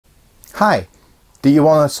Hi, do you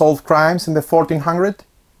want to solve crimes in the 1400?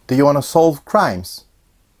 Do you want to solve crimes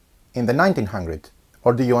in the 1900?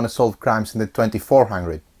 Or do you want to solve crimes in the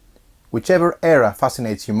 2400? Whichever era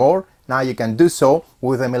fascinates you more, now you can do so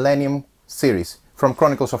with the Millennium series from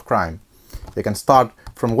Chronicles of Crime. You can start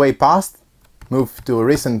from way past, move to a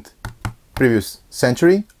recent previous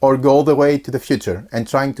century, or go all the way to the future and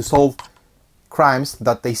trying to solve crimes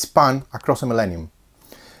that they span across a millennium.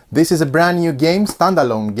 This is a brand new game,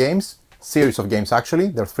 standalone games, series of games actually.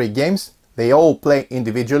 There are 3 games. They all play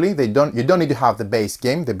individually. You don't need to have the base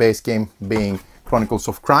game being Chronicles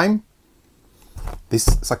of Crime. This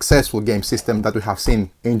successful game system that we have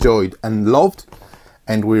seen, enjoyed and loved,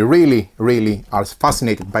 and we really are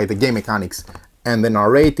fascinated by the game mechanics and the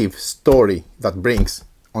narrative story that brings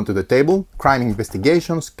onto the table. Crime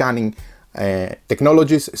investigation, scanning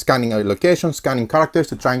technologies, scanning locations, scanning characters,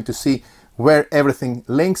 to trying to see where everything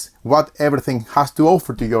links, what everything has to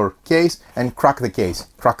offer to your case, and crack the case,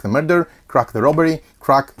 crack the murder, crack the robbery,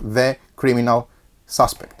 crack the criminal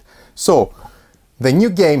suspect. So the new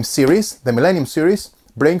game series, the Millennium series,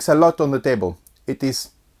 brings a lot on the table. It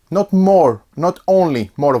is not only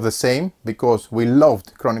more of the same, because we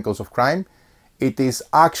loved Chronicles of Crime. It is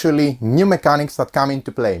actually new mechanics that come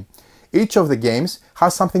into play. Each of the games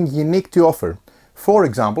has something unique to offer. For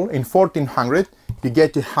example, in 1400 you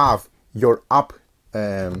get to have your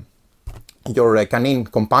canine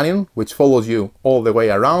companion, which follows you all the way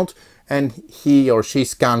around, and he or she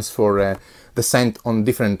scans for the scent on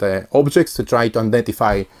different objects to try to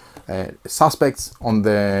identify suspects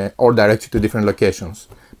or direct you to different locations.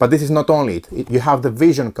 But this is not only it. You have the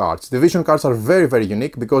vision cards. The vision cards are very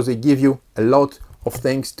unique because they give you a lot of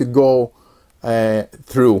things to go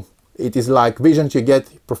through. It is like visions. You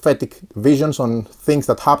get prophetic visions on things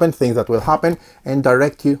that happen, things that will happen, and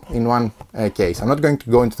direct you in one case. I'm not going to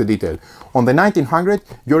go into the detail. On the 1900,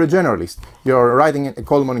 you're a journalist. You're writing a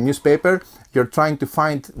column on a newspaper. You're trying to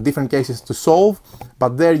find different cases to solve,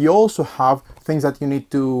 but there you also have things that you need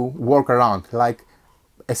to work around, like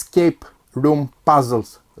escape room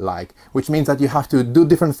puzzles, which means that you have to do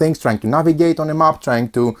different things, trying to navigate on a map, trying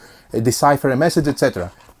to decipher a message,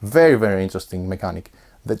 etc. Very interesting mechanic.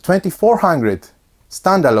 The 2400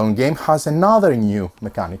 standalone game has another new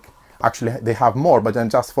mechanic. Actually, they have more, but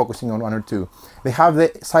I'm just focusing on 1 or 2. They have the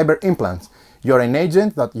cyber implants. You're an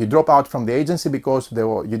agent that you drop out from the agency because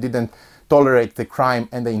you didn't tolerate the crime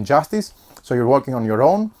and the injustice, so you're working on your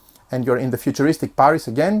own, and you're in the futuristic Paris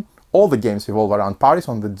again. All the games revolve around Paris,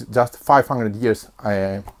 on the just 500 years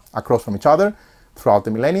across from each other throughout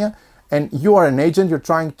the millennia. And you are an agent. You're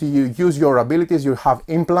trying to use your abilities. You have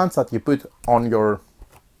implants that you put on your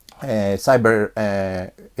cyber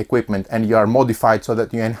equipment, and you are modified so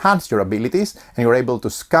that you enhance your abilities, and you're able to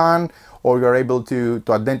scan, or you're able to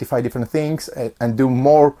identify different things and do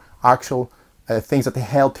more actual things that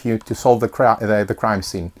help you to solve the crime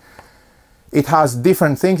scene. It has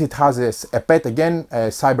different things. It has a pet again,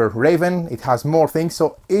 a cyber raven. It has more things.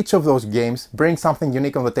 So each of those games brings something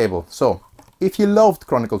unique on the table. So if you loved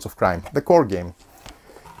Chronicles of Crime, the core game,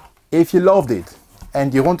 if you loved it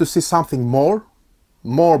and you want to see something more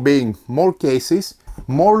being more cases,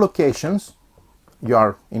 more locations, you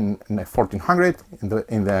are in the 1400,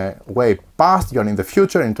 in the way past, you're in the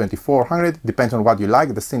future, in 2400, depends on what you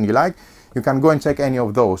like, the scene you like. You can go and check any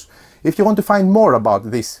of those. If you want to find more about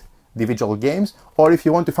these individual games, or if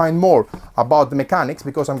you want to find more about the mechanics,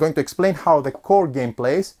 because I'm going to explain how the core game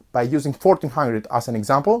plays by using 1400 as an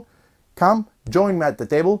example, come join me at the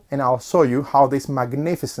table and I'll show you how this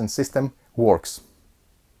magnificent system works.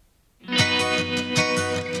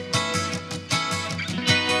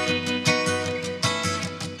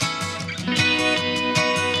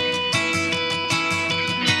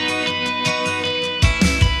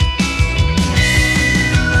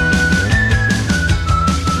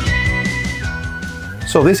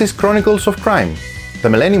 So this is Chronicles of Crime, the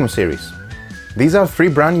Millennium series. These are 3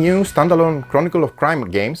 brand new standalone Chronicle of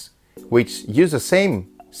Crime games which use the same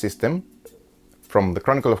system from the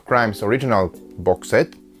Chronicle of Crime's original box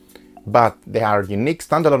set, but they are unique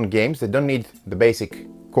standalone games. They don't need the basic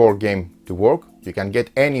core game to work. You can get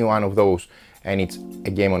any one of those and it's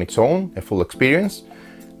a game on its own, a full experience.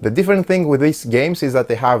 The different thing with these games is that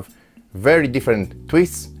they have very different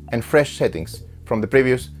twists and fresh settings from the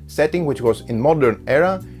previous setting, which was in modern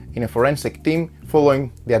era, in a forensic team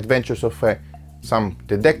following the adventures of some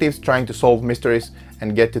detectives trying to solve mysteries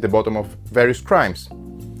and get to the bottom of various crimes.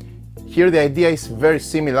 Here the idea is very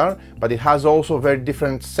similar, but it has also very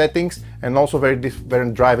different settings and also very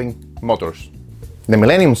different driving motors. The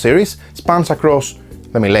Millennium series spans across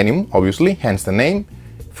the millennium, obviously, hence the name,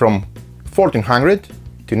 from 1400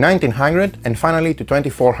 to 1900 and finally to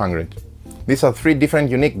 2400. These are 3 different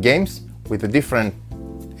unique games with the different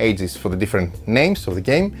ages for the different names of the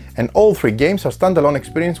game, and all 3 games are standalone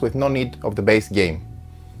experience with no need of the base game.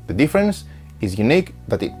 The difference is unique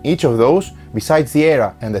that in each of those, besides the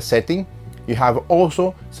era and the setting, you have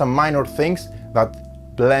also some minor things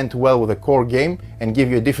that blend well with the core game and give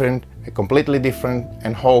you a completely different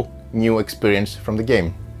and whole new experience from the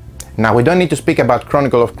game. Now, we don't need to speak about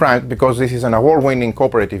Chronicle of Crime because this is an award-winning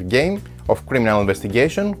cooperative game of criminal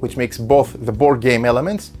investigation which makes both the board game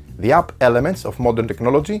elements, the app elements of modern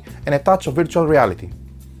technology, and a touch of virtual reality.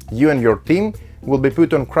 You and your team will be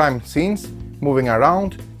put on crime scenes, moving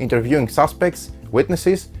around, interviewing suspects,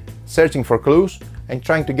 witnesses, searching for clues, and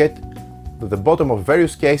trying to get to the bottom of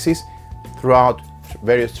various cases throughout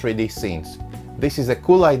various 3D scenes. This is a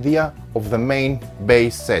cool idea of the main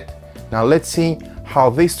base set. Now let's see how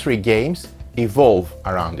these 3 games evolve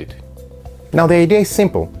around it. Now the idea is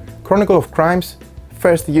simple. Chronicle of Crimes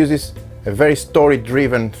first uses a very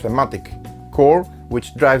story-driven thematic core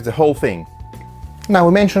which drives the whole thing. Now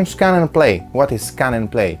we mentioned scan and play. What is scan and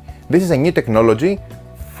play? This is a new technology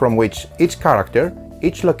from which each character,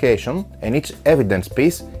 each location and each evidence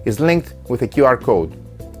piece is linked with a QR code.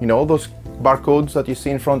 You know, those barcodes that you see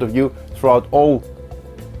in front of you throughout all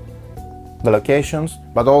the locations,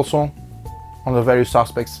 but also on the various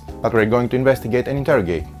suspects that we're going to investigate and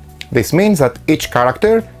interrogate. This means that each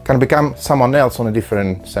character can become someone else on a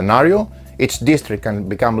different scenario, each district can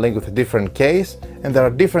become linked with a different case, and there are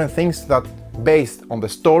different things that, based on the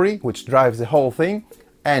story which drives the whole thing,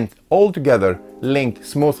 and all together linked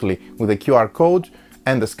smoothly with the QR code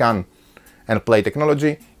and the scan and play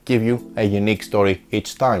technology, give you a unique story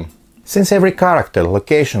each time. Since every character,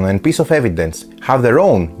 location and piece of evidence have their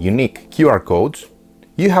own unique QR codes,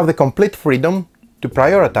 you have the complete freedom to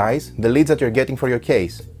prioritize the leads that you're getting for your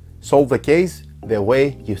case. Solve the case the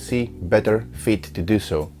way you see better fit to do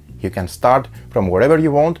so. You can start from wherever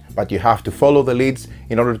you want, but you have to follow the leads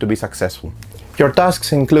in order to be successful. Your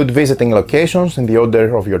tasks include visiting locations in the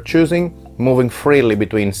order of your choosing, moving freely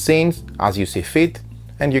between scenes as you see fit,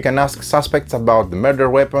 and you can ask suspects about the murder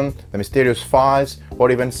weapon, the mysterious files,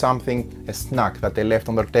 or even a snack that they left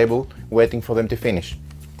on their table waiting for them to finish.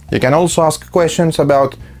 You can also ask questions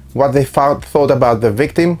about what they thought about the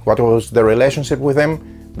victim, what was the relationship with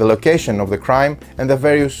them, the location of the crime, and the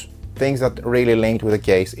various things that really linked with the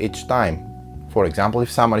case each time. For example,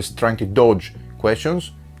 if someone is trying to dodge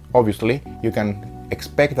questions, obviously you can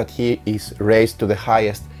expect that he is raised to the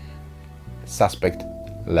highest suspect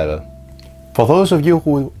level. For those of you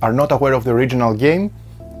who are not aware of the original game,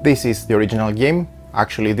 this is the original game.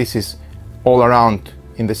 Actually, this is all around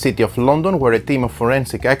in the city of London, where a team of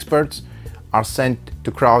forensic experts are sent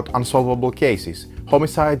to crowd unsolvable cases,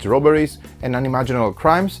 homicides, robberies and unimaginable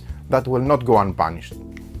crimes that will not go unpunished.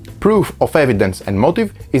 Proof of evidence and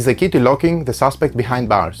motive is the key to locking the suspect behind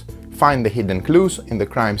bars. Find the hidden clues in the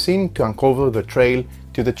crime scene to uncover the trail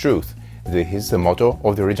to the truth. This is the motto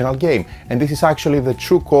of the original game, and this is actually the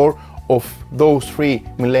true core of those 3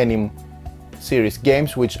 Millennium series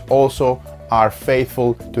games, which also are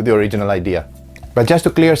faithful to the original idea. But just to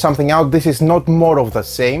clear something out, this is not more of the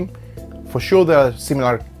same. For sure there are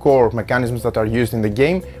similar core mechanisms that are used in the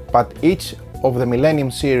game, but each of the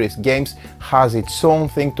Millennium series games has its own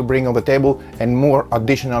thing to bring on the table and more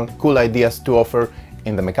additional cool ideas to offer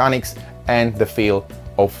in the mechanics and the feel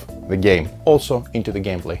of the game, also into the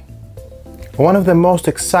gameplay. One of the most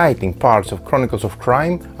exciting parts of Chronicles of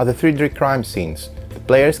Crime are the 3D crime scenes. The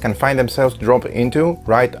players can find themselves dropped into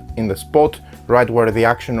right in the spot, right where the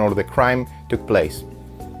action or the crime took place.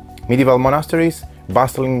 Medieval monasteries,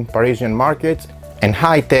 bustling Parisian markets, and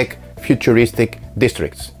high-tech futuristic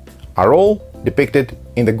districts are all depicted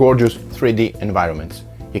in the gorgeous 3D environments.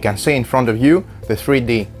 You can see in front of you the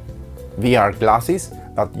 3D VR glasses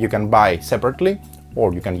that you can buy separately,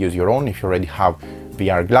 or you can use your own if you already have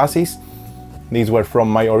VR glasses. These were from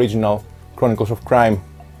my original Chronicles of Crime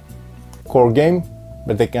core game,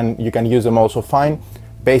 but you can use them also fine.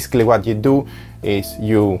 Basically what you do is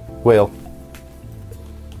you will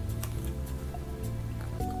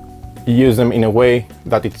use them in a way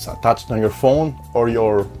that it's attached on your phone or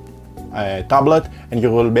your tablet, and you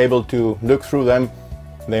will be able to look through them,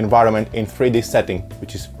 the environment in 3D setting,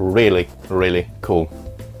 which is really, really cool.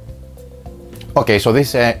 Okay, so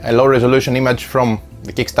this is a low resolution image from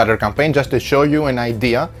the Kickstarter campaign, just to show you an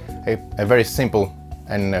idea, a very simple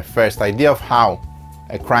and first idea of how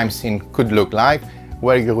a crime scene could look like,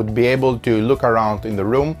 where you would be able to look around in the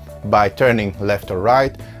room by turning left or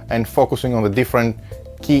right and focusing on the different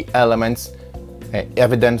key elements,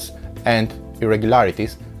 evidence and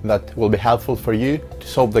irregularities that will be helpful for you to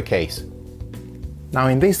solve the case. Now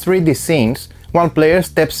in these 3D scenes One player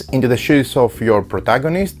steps into the shoes of your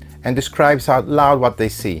protagonist and describes out loud what they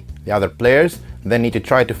see. The other players then need to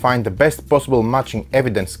try to find the best possible matching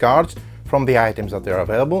evidence cards from the items that are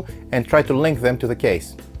available and try to link them to the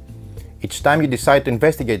case. Each time you decide to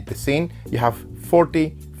investigate the scene, you have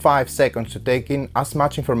 45 seconds to take in as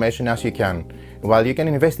much information as you can. While you can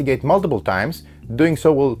investigate multiple times, doing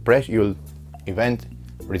so will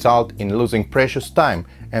result in losing precious time,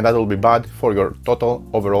 and that will be bad for your total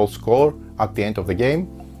overall score at the end of the game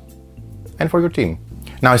and for your team.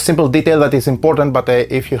 Now, a simple detail that is important, but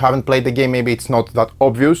if you haven't played the game, maybe it's not that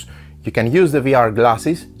obvious. You can use the VR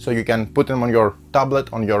glasses, so you can put them on your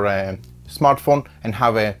tablet, on your smartphone, and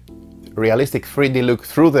have a realistic 3D look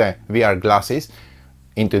through the VR glasses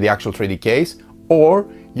into the actual 3D case. Or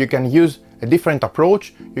you can use a different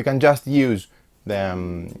approach. You can just use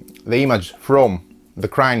the image from the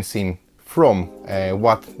crime scene from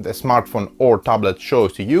what the smartphone or tablet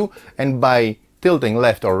shows to you, and by tilting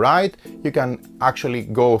left or right, you can actually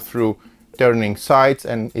go through turning sides,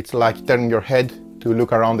 and it's like turning your head to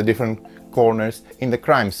look around the different corners in the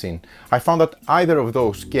crime scene. I found that either of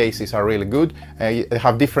those cases are really good. They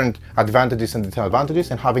have different advantages and disadvantages,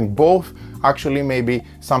 and having both actually may be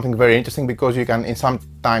something very interesting, because you can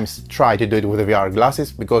sometimes try to do it with the VR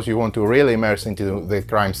glasses because you want to really immerse into the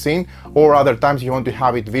crime scene, or other times you want to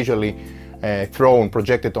have it visually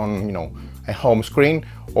projected on, you know, a home screen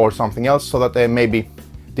or something else, so that maybe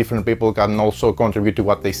different people can also contribute to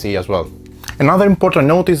what they see as well. Another important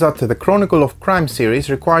note is that the Chronicles of Crime series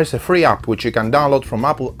requires a free app which you can download from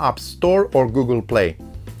Apple App Store or Google Play.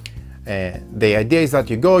 The idea is that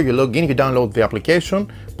you log in, you download the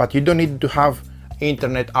application, but you don't need to have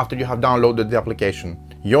internet after you have downloaded the application.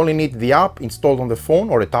 You only need the app installed on the phone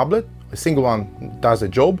or a tablet. A single one does the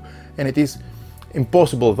job, and it is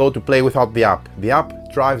impossible though to play without the app. The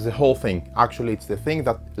app drives the whole thing. Actually, it's the thing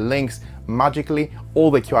that links magically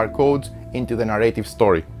all the QR codes into the narrative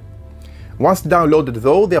story. Once downloaded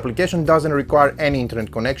though, the application doesn't require any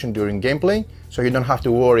internet connection during gameplay, so you don't have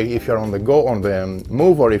to worry if you're on the go, on the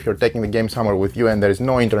move, or if you're taking the game somewhere with you and there is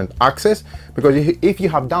no internet access, because if you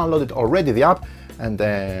have downloaded already the app and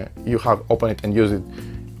you have opened it and used it,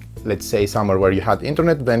 let's say somewhere where you had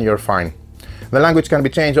internet, then you're fine. The language can be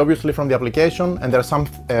changed obviously from the application, and there are some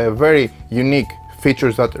very unique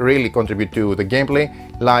features that really contribute to the gameplay,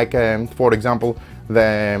 like for example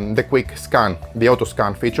the quick scan, the auto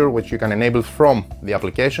scan feature, which you can enable from the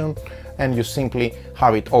application, and you simply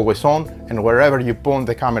have it always on, and wherever you point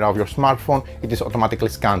the camera of your smartphone, it is automatically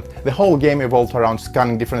scanned. The whole game evolves around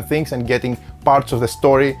scanning different things and getting parts of the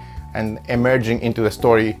story and emerging into the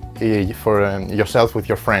story for yourself with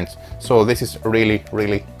your friends. So this is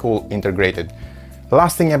really cool integrated.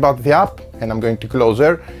 Last thing about the app, and I'm going to close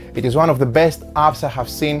there, it is one of the best apps I have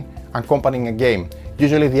seen accompanying a game.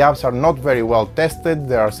 Usually the apps are not very well tested,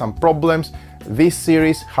 there are some problems. This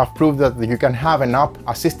series have proved that you can have an app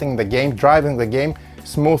assisting the game, driving the game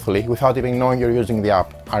smoothly without even knowing you're using the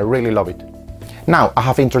app. I really love it. Now, I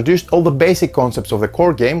have introduced all the basic concepts of the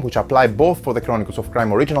core game, which apply both for the Chronicles of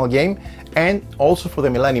Crime original game and also for the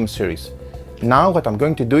Millennium series. Now what I'm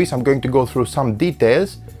going to do is I'm going to go through some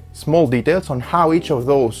details, small details, on how each of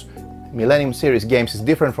those Millennium series games is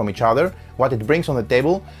different from each other, what it brings on the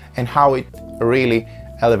table, and how it really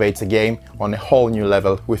elevates the game on a whole new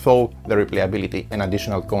level with all the replayability and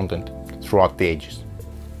additional content throughout the ages.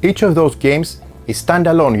 Each of those games is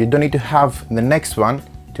standalone. You don't need to have the next one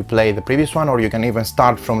to play the previous one, or you can even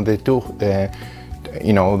start from the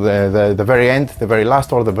very end, the very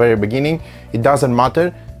last, or the very beginning. It doesn't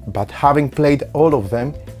matter, but having played all of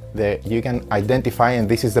them, you can identify, and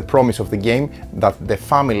this is the promise of the game, that the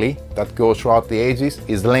family that goes throughout the ages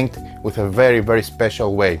is linked with a very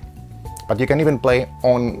special way. But you can even play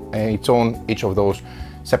on its own each of those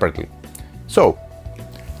separately. So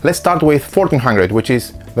let's start with 1400, which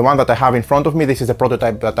is the one that I have in front of me. This is a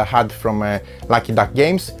prototype that I had from Lucky Duck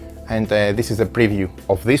Games, and this is a preview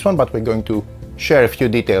of this one, but we're going to share a few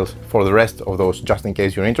details for the rest of those just in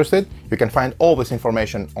case you're interested. You can find all this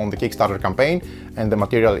information on the Kickstarter campaign, and the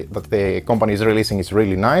material that the company is releasing is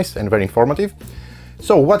really nice and very informative.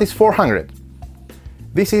 So what is 400?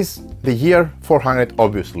 This is the year 400,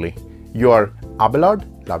 obviously. You are Abelard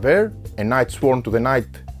Laver, a knight sworn to the knight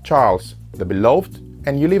Charles the Beloved,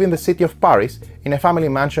 and you live in the city of Paris in a family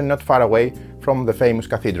mansion not far away from the famous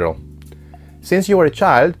cathedral. Since you were a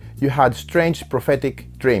child, you had strange prophetic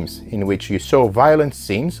dreams in which you saw violent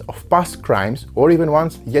scenes of past crimes or even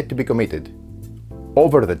ones yet to be committed.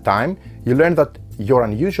 Over the time, you learned that your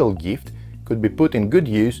unusual gift could be put in good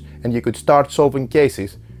use, and you could start solving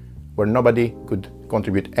cases where nobody could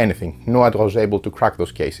contribute anything. No one was able to crack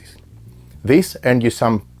those cases. This earned you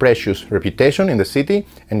some precious reputation in the city,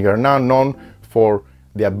 and you are now known for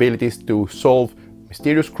the abilities to solve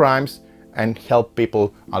mysterious crimes and help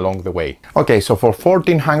people along the way. Okay, so for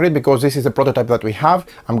 1400, because this is the prototype that we have,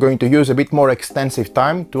 I'm going to use a bit more extensive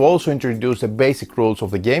time to also introduce the basic rules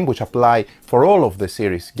of the game, which apply for all of the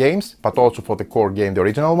series games, but also for the core game, the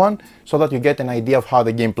original one, so that you get an idea of how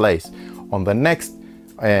the game plays. On the next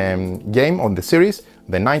game on the series,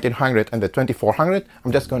 the 1900 and the 2400,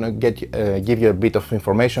 I'm just going to give you a bit of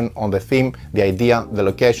information on the theme, the idea, the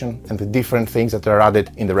location, and the different things that are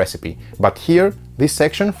added in the recipe. But here, this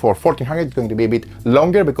section for 1400 is going to be a bit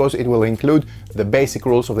longer because it will include the basic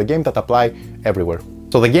rules of the game that apply everywhere.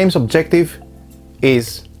 So the game's objective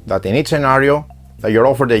is that in each scenario that you're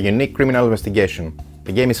offered a unique criminal investigation.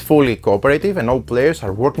 The game is fully cooperative and all players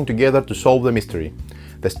are working together to solve the mystery.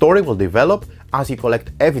 The story will develop as you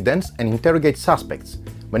collect evidence and interrogate suspects.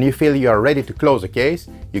 When you feel you are ready to close a case,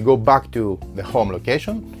 you go back to the home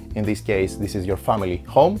location. In this case, this is your family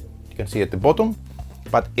home. You can see at the bottom,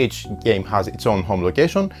 but each game has its own home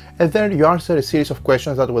location, and there you answer a series of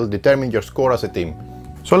questions that will determine your score as a team.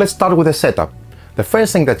 So let's start with the setup. The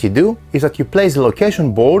first thing that you do is that you place the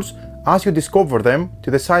location boards as you discover them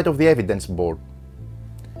to the side of the evidence board.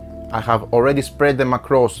 I have already spread them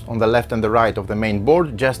across on the left and the right of the main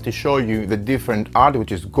board just to show you the different art,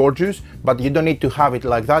 which is gorgeous, but you don't need to have it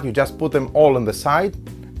like that. You just put them all on the side,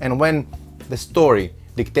 and when the story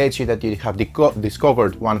dictates you that you have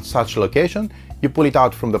discovered one such location, you pull it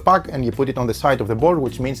out from the pack and you put it on the side of the board,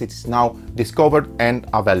 which means it's now discovered and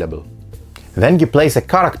available. Then you place the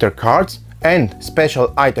character cards and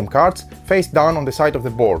special item cards face down on the side of the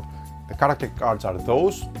board. The character cards are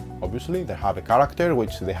those. Obviously, they have a character,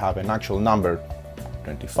 which they have an actual number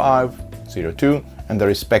 2502 and the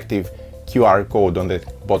respective QR code on the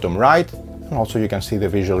bottom right. And also you can see the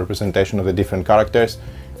visual representation of the different characters,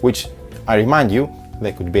 which I remind you,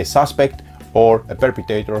 they could be a suspect or a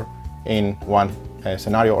perpetrator in one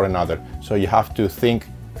scenario or another. So you have to think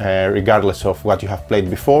regardless of what you have played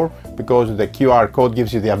before, because the QR code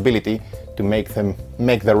gives you the ability to make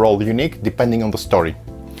the role unique depending on the story.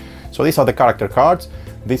 So these are the character cards.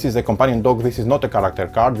 This is a companion dog. This is not a character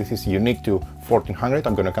card. This is unique to 1400.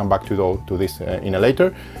 I'm going to come back to this in a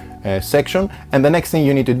later section. And the next thing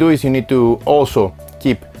you need to do is you need to also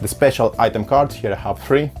keep the special item cards. Here I have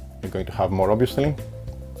 3. You're going to have more, obviously,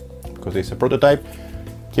 because it's a prototype.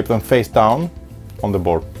 Keep them face down on the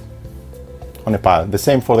board, on a pile. The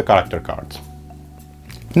same for the character cards.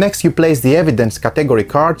 Next, you place the evidence category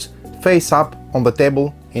cards face up on the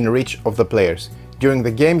table in reach of the players. During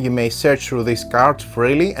the game, you may search through these cards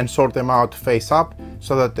freely and sort them out face up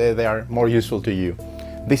so that they are more useful to you.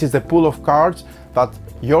 This is the pool of cards that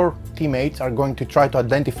your teammates are going to try to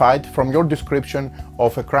identify from your description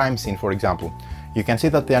of a crime scene, for example. You can see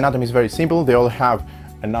that the anatomy is very simple. They all have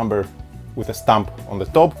a number with a stamp on the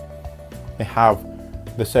top. They have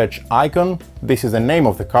the search icon. This is the name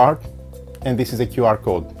of the card, and this is a QR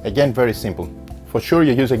code. Again, very simple. For sure,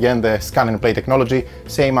 you use again the scan and play technology,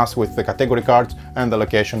 same as with the category cards and the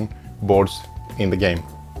location boards in the game.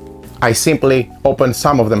 I simply open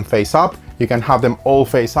some of them face up. You can have them all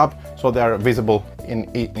face up so they are visible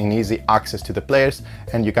in easy access to the players,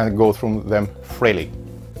 and you can go through them freely.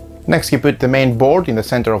 Next, you put the main board in the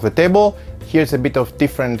center of the table. Here's a bit of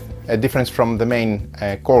difference from the main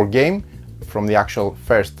core game, from the actual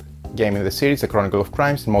first game in the series, the Chronicles of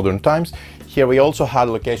Crimes in modern times. Here we also had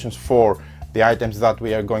locations for the items that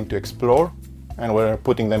we are going to explore, and we're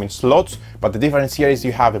putting them in slots, but the difference here is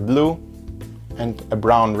you have a blue and a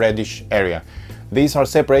brown reddish area. These are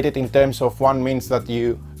separated in terms of one means that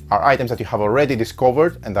you are items that you have already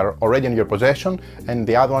discovered and are already in your possession, and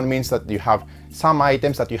the other one means that you have some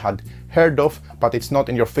items that you had heard of, but it's not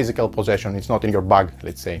in your physical possession, it's not in your bag,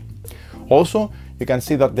 let's say. Also, you can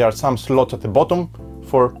see that there are some slots at the bottom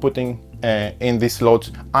for putting in these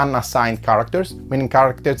slots unassigned characters, meaning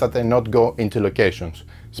characters that do not go into locations.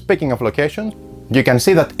 Speaking of locations, you can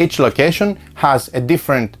see that each location has a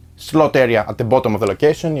different slot area at the bottom of the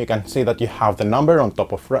location. You can see that you have the number on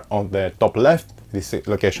the top left. This is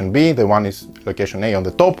location B, the one is location A on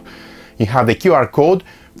the top. You have the QR code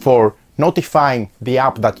for notifying the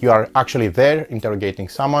app that you are actually there interrogating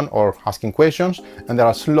someone or asking questions, and there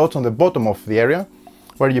are slots on the bottom of the area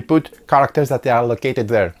where you put characters that are located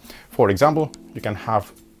there. For example, you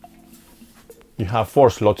have 4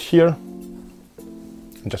 slots here.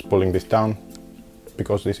 I'm just pulling this down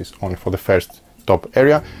because this is only for the first top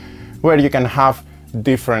area, where you can have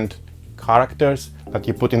different characters that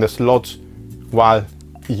you put in the slots while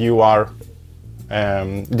you are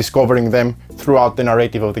discovering them throughout the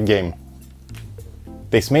narrative of the game.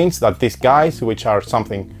 This means that these guys, which are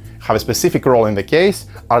something have a specific role in the case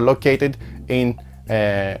are located in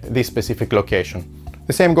this specific location.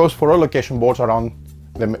 The same goes for all location boards around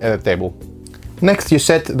the table. Next, you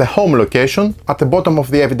set the home location at the bottom of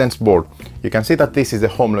the evidence board. You can see that this is the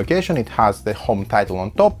home location. It has the home title on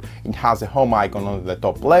top, it has the home icon on the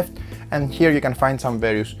top left, and here you can find some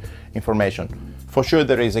various information. For sure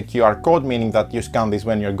there is a QR code, meaning that you scan this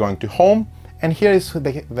when you're going to home, and here is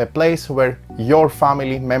the place where your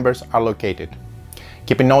family members are located.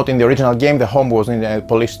 Keep in note, in the original game the home was in a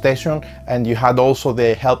police station, and you had also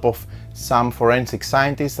the help of some forensic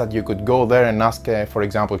scientists that you could go there and ask, for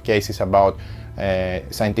example, cases about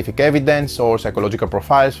scientific evidence or psychological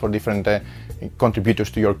profiles for different contributors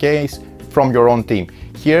to your case from your own team.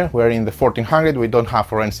 Here we're in the 1400, we don't have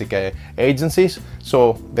forensic agencies,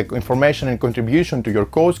 so the information and contribution to your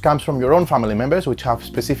cause comes from your own family members, which have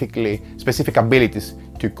specific abilities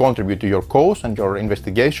to contribute to your cause and your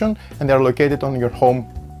investigation, and they are located on your home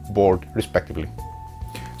board respectively.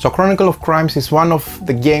 So Chronicle of Crimes is one of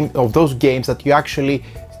those games that you actually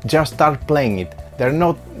just start playing it. There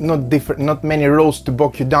are not many rules to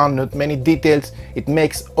bog you down, not many details. It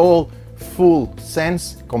makes all full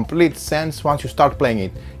sense, complete sense once you start playing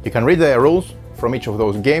it. You can read the rules from each of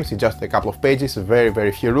those games. It's just a couple of pages,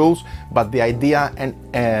 very few rules, but the idea and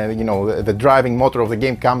the driving motor of the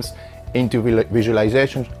game comes into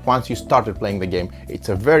visualization once you started playing the game. It's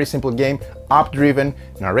a very simple game, app-driven,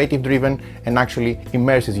 narrative-driven, and actually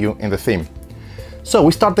immerses you in the theme. So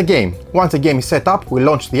we start the game. Once the game is set up, we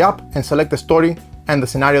launch the app and select the story and the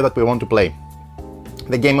scenario that we want to play.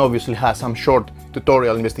 The game obviously has some short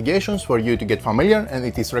tutorial investigations for you to get familiar, and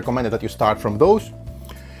it is recommended that you start from those.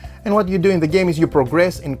 And what you do in the game is you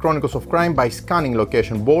progress in Chronicles of Crime by scanning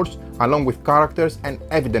location boards along with characters and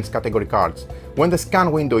evidence category cards. When the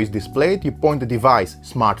scan window is displayed, you point the device,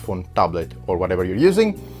 smartphone, tablet, or whatever you're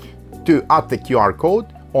using, at the QR code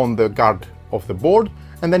on the card of the board,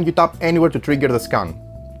 and then you tap anywhere to trigger the scan.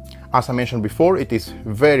 As I mentioned before, it is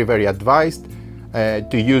very advised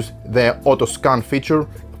to use the auto scan feature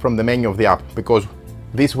from the menu of the app, because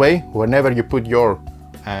this way, whenever you put your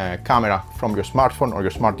camera from your smartphone or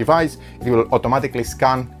your smart device, it will automatically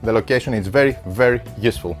scan the location. It's very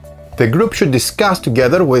useful. The group should discuss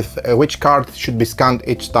together with which card should be scanned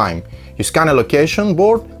each time. You scan a location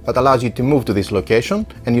board that allows you to move to this location,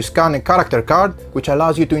 and you scan a character card which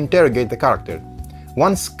allows you to interrogate the character.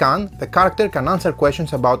 Once scanned, the character can answer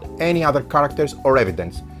questions about any other characters or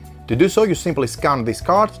evidence. To do so, you simply scan these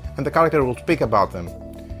cards and the character will speak about them.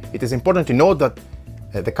 It is important to note that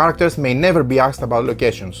the characters may never be asked about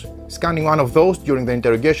locations. Scanning one of those during the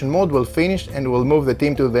interrogation mode will finish and will move the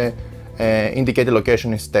team to the indicated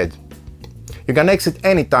location instead. You can exit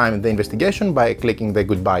anytime the investigation by clicking the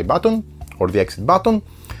goodbye button or the exit button,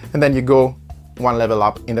 and then you go one level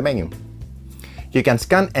up in the menu. You can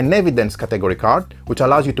scan an evidence category card, which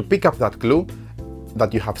allows you to pick up that clue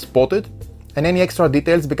that you have spotted, and any extra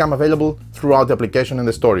details become available throughout the application and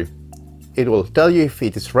the story. It will tell you if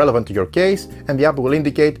it is relevant to your case, and the app will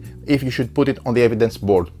indicate if you should put it on the evidence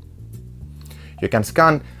board. You can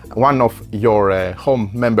scan one of your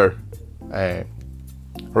home member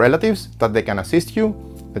relatives that they can assist you.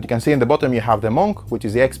 That you can see in the bottom, you have the monk, which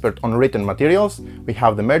is the expert on written materials. We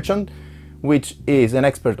have the merchant, which is an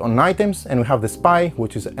expert on items, and we have the spy,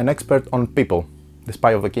 which is an expert on people, the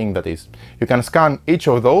spy of the king, that is. You can scan each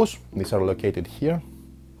of those. These are located here.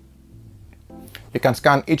 You can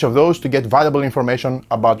scan each of those to get valuable information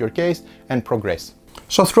about your case and progress.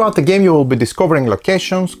 So throughout the game you will be discovering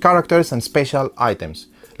locations, characters and special items.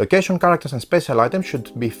 Location, characters and special items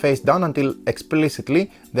should be face down until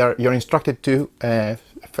explicitly you're instructed to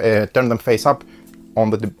turn them face up on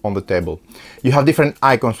the table. You have different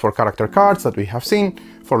icons for character cards that we have seen,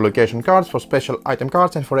 for location cards, for special item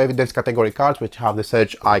cards, and for evidence category cards, which have the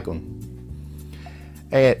search icon.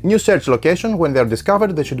 A new search location, when they are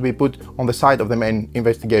discovered, they should be put on the side of the main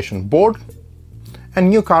investigation board, and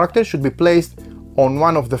new characters should be placed on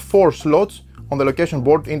one of the 4 slots on the location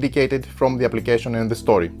board indicated from the application and the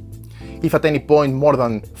story. If at any point more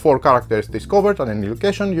than 4 characters discovered on any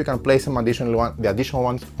location, you can place the additional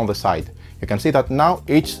ones on the side. You can see that now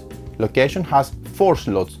each location has 4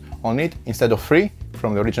 slots on it instead of 3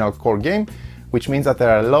 from the original core game, which means that there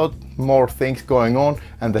are a lot more things going on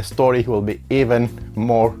and the story will be even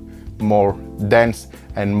more dense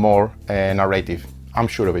and more narrative. I'm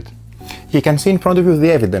sure of it. You can see in front of you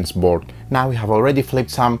the evidence board. Now we have already flipped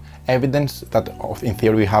some evidence that in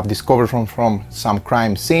theory we have discovered from some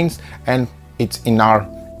crime scenes, and it's in our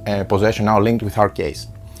possession now, linked with our case.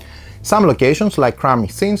 Some locations, like crime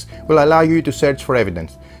scenes, will allow you to search for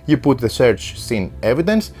evidence. You put the search scene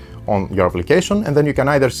evidence on your application, and then you can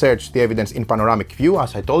either search the evidence in panoramic view,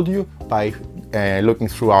 as I told you, by looking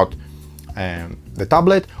throughout the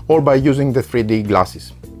tablet, or by using the 3D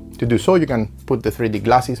glasses. To do so, you can put the 3D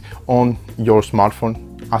glasses on your smartphone,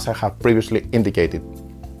 as I have previously indicated.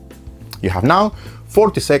 You have now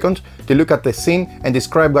 40 seconds to look at the scene and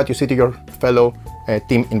describe what you see to your fellow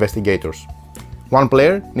team investigators. One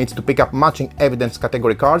player needs to pick up matching evidence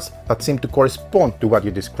category cards that seem to correspond to what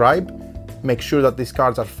you describe. Make sure that these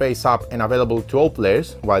cards are face up and available to all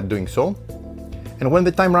players while doing so. And when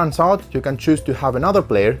the time runs out, you can choose to have another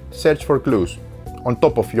player search for clues on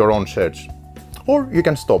top of your own search. Or you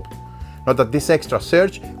can stop. Note that this extra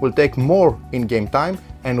search will take more in-game time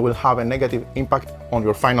and will have a negative impact on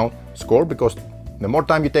your final score, because the more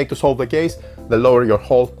time you take to solve the case, the lower your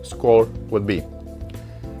whole score would be.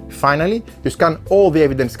 Finally, you scan all the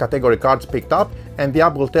evidence category cards picked up, and the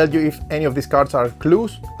app will tell you if any of these cards are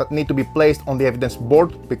clues that need to be placed on the evidence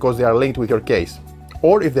board because they are linked with your case,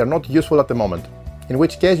 or if they are not useful at the moment, in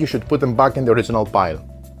which case you should put them back in the original pile.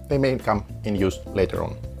 They may come in use later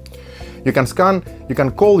on. You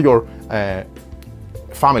can call your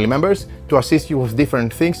family members to assist you with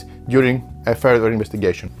different things during a further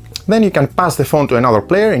investigation. Then you can pass the phone to another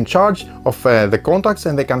player in charge of the contacts,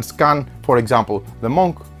 and they can scan, for example, the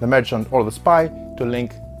monk, the merchant, or the spy to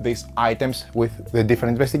link these items with the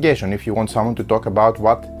different investigation, if you want someone to talk about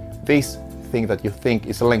what this thing that you think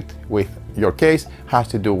is linked with your case has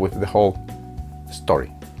to do with the whole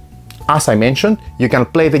story. As I mentioned, you can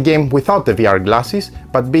play the game without the VR glasses,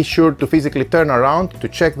 but be sure to physically turn around to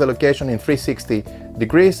check the location in 360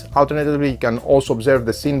 degrees. Alternatively, you can also observe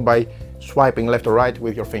the scene by swiping left or right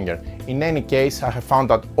with your finger. In any case, I have found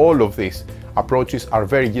that all of these approaches are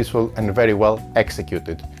very useful and very well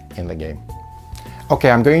executed in the game. Okay,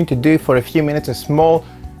 I'm going to do for a few minutes a small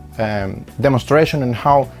demonstration on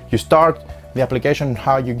how you start the application,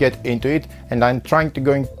 how you get into it, and I'm trying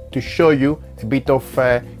to show you a bit of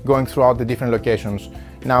going throughout the different locations.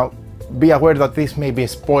 Now, be aware that this may be a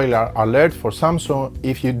spoiler alert for some, so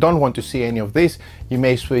if you don't want to see any of this, you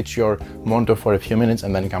may switch your monitor for a few minutes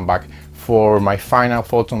and then come back for my final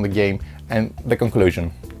thoughts on the game and the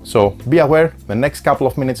conclusion. So be aware, the next couple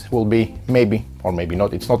of minutes will be maybe or maybe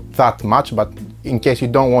not, it's not that much, but in case you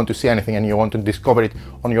don't want to see anything and you want to discover it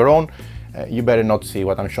on your own, you better not see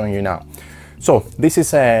what I'm showing you now. So this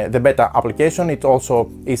is the beta application. It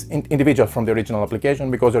also is individual from the original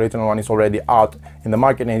application, because the original one is already out in the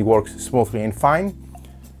market and it works smoothly and fine.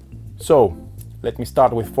 So let me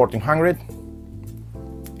start with 1400.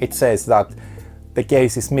 It says that the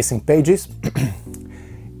case is missing pages.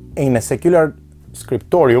 In a secular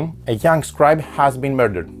scriptorium, a young scribe has been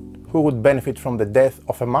murdered. Who would benefit from the death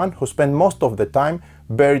of a man who spent most of the time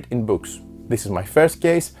buried in books? This is my first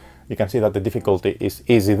case. You can see that the difficulty is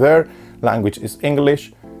easy there. Language is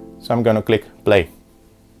English, so I'm going to click play.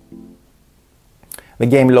 The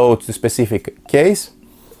game loads the specific case.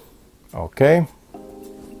 Okay.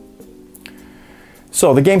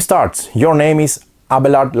 So the game starts. Your name is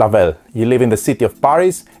Abelard Lavelle. You live in the city of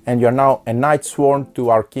Paris and you're now a knight sworn to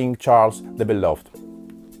our King Charles the Beloved.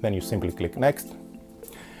 Then you simply click next.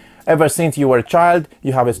 Ever since you were a child,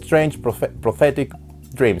 you have a strange prophetic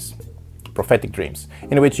dreams,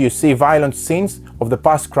 in which you see violent scenes of the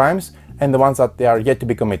past crimes and the ones that they are yet to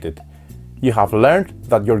be committed. You have learned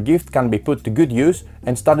that your gift can be put to good use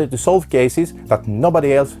and started to solve cases that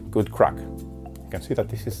nobody else could crack. You can see that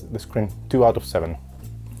this is the screen 2 out of 7.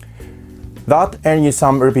 That earned you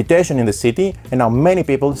some reputation in the city, and now many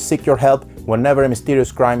people seek your help whenever a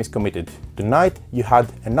mysterious crime is committed. Tonight you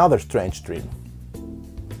had another strange dream.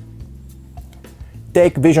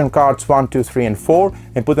 Take vision cards 1, 2, 3 and 4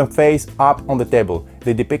 and put them face up on the table.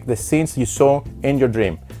 They depict the scenes you saw in your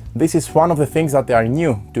dream. This is one of the things that are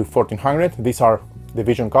new to 1400. These are the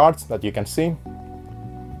vision cards that you can see.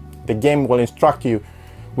 The game will instruct you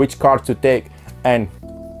which cards to take and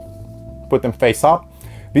put them face up.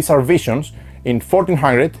 These are visions. In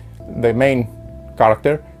 1400, the main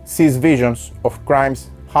character sees visions of crimes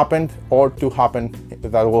happened or to happen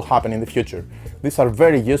that will happen in the future. These are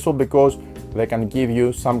very useful because they can give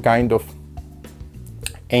you some kind of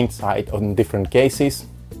insight on different cases.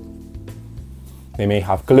 They may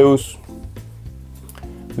have clues,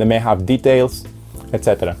 they may have details,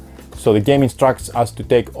 etc. So the game instructs us to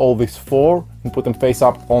take all these 4 and put them face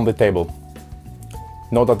up on the table.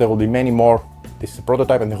 Note that there will be many more. This is a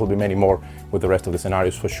prototype and there will be many more with the rest of the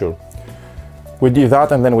scenarios for sure. We do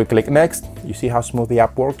that and then we click next. You see how smooth the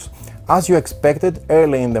app works. As you expected,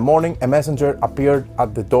 early in the morning, a messenger appeared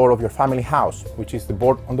at the door of your family house, which is the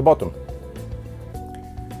board on the bottom.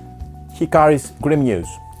 He carries grim news.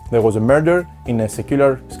 there was a murder in a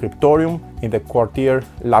secular scriptorium in the quartier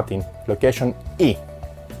Latin, location E.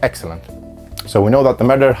 Excellent. So we know that the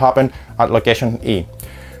murder happened at location E.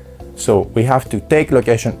 So we have to take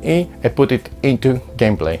location E and put it into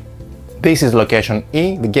gameplay. This is location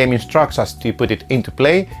E. The game instructs us to put it into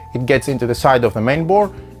play. It gets into the side of the main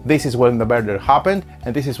board. This is when the murder happened,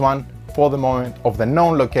 and this is one for the moment of the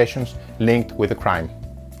known locations linked with the crime.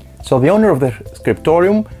 So the owner of the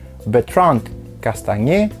scriptorium, Bertrand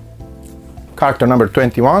Castagnet, character number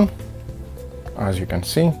 21, as you can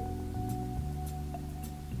see,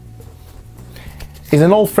 is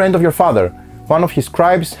an old friend of your father. One of his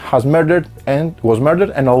scribes was murdered,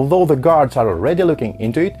 and although the guards are already looking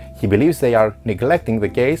into it, he believes they are neglecting the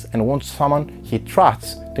case and wants someone he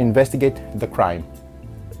trusts to investigate the crime.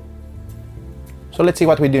 So let's see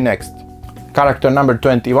what we do next. Character number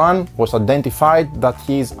 21 was identified that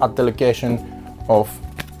he is at the location of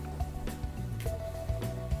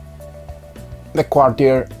the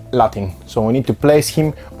quartier Latin. So we need to place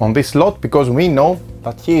him on this slot because we know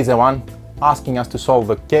that he is the one asking us to solve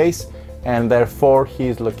the case, and therefore he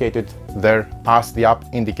is located there as the app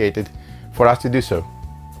indicated for us to do so.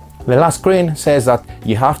 The last screen says that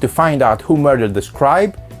you have to find out who murdered the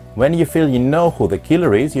scribe. When you feel you know who the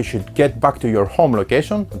killer is, you should get back to your home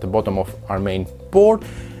location at the bottom of our main board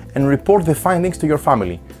and report the findings to your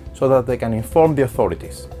family so that they can inform the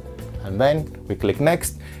authorities. And then we click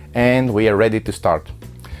next and we are ready to start.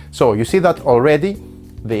 So you see that already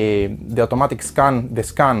the automatic scan, the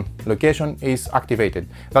scan location is activated.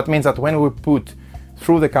 That means that when we put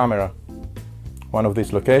through the camera one of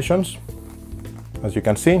these locations, as you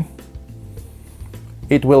can see,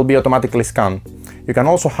 it will be automatically scanned. You can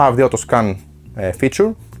also have the auto scan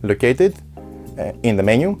feature located in the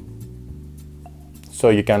menu. So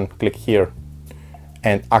you can click here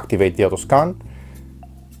and activate the auto scan.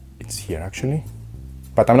 It's here actually,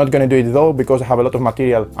 but I'm not going to do it though because I have a lot of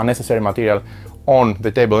material, unnecessary material on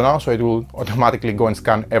the table now, so it will automatically go and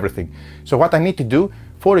scan everything. So what I need to do,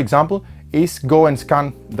 for example, is go and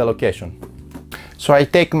scan the location. So I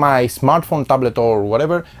take my smartphone, tablet or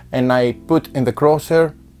whatever, and I put in the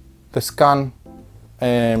crosshair the scan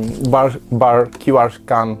bar QR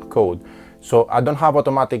scan code. So I don't have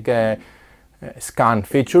automatic scan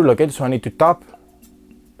feature located, so I need to tap,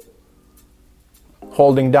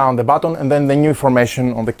 holding down the button, and then the new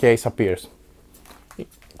information on the case appears.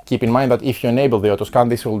 Keep in mind that if you enable the auto scan,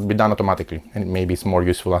 this will be done automatically, and maybe it's more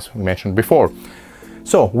useful as we mentioned before.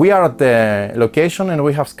 So we are at the location and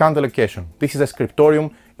we have scanned the location. This is a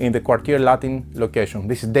scriptorium in the Quartier Latin location.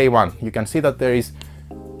 This is day one. You can see that there is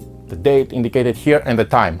the date indicated here and the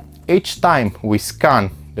time. Each time we scan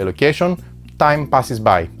the location, time passes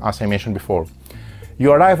by, as I mentioned before.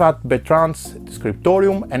 You arrive at Bertrand's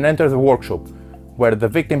scriptorium and enter the workshop, where the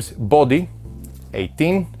victim's body,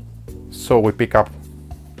 18, so we pick up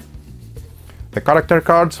the character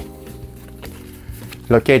cards,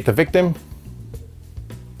 locate the victim.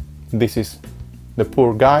 This is the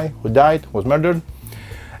poor guy who died, was murdered,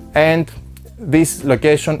 and this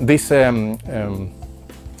location, this is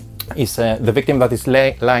the victim that is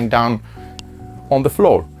lying down on the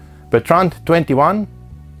floor. Bertrand, 21,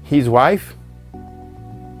 his wife,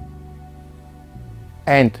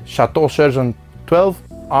 and Chateau Sergeant 12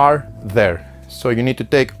 are there. So you need to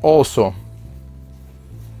take also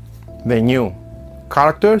the new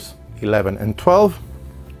characters, 11 and 12.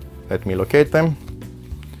 Let me locate them.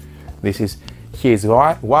 This is his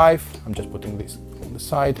wife. I'm just putting this on the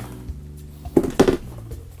side.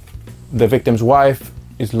 The victim's wife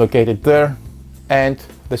is located there, and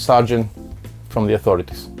the sergeant from the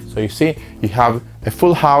authorities. So you see, you have a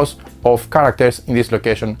full house of characters in this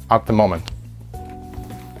location at the moment.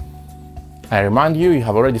 I remind you, you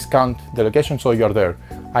have already scanned the location, so you're there.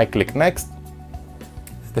 I click next.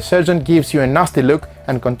 The sergeant gives you a nasty look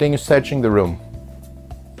and continues searching the room.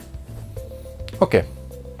 Okay,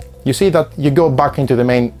 you see that you go back into the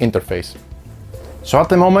main interface. So at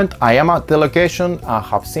the moment I am at the location, I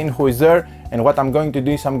have seen who is there, and what I'm going to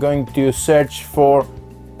do is I'm going to search for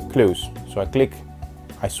clues. So I click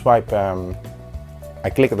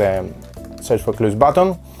the search for clues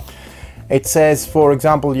button. It says, for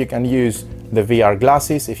example, you can use the VR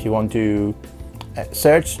glasses if you want to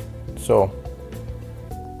search. So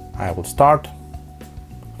I will start.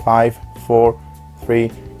 5, 4,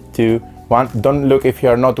 3, 2, 1. Don't look if you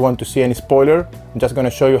are not want to see any spoiler. I'm just going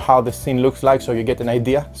to show you how the scene looks like so you get an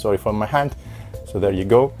idea. Sorry for my hand. So there you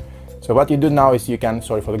go. So what you do now is you can,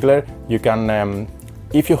 sorry for the glare, you can,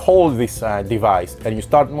 if you hold this device and you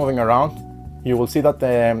start moving around, you will see that,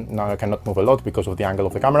 now I cannot move a lot because of the angle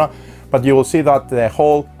of the camera, but you will see that the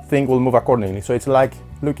whole thing will move accordingly. So it's like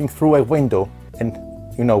looking through a window and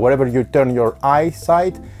you know, wherever you turn your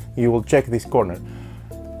eyesight, you will check this corner.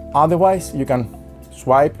 Otherwise, you can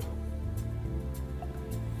swipe.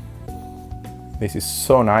 This is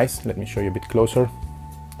so nice. Let me show you a bit closer.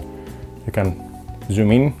 You can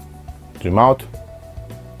zoom in, zoom out.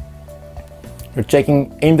 You're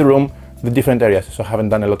checking in the room the different areas. So I haven't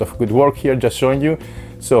done a lot of good work here, just showing you.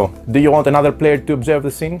 So, do you want another player to observe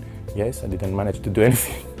the scene? Yes, I didn't manage to do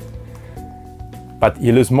anything. But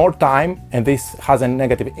you lose more time, and this has a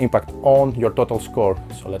negative impact on your total score.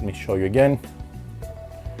 So let me show you again.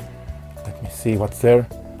 Let me see what's there.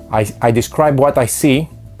 I describe what I see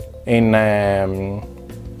in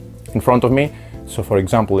front of me. So for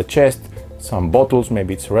example, a chest, some bottles,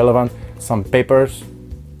 maybe it's relevant, some papers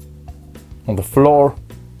on the floor,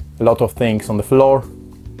 a lot of things on the floor,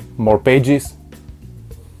 more pages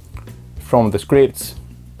from the scripts,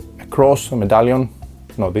 a cross, a medallion.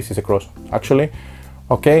 No, this is a cross actually.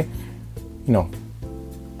 Okay, you know,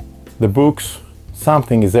 the books,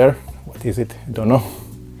 something is there. What is it? I don't know.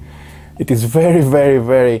 It is very, very,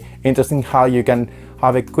 very interesting how you can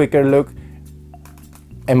have a quicker look,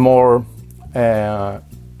 a more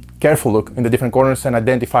careful look in the different corners and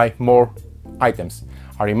identify more items.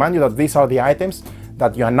 I remind you that these are the items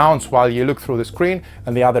that you announce while you look through the screen,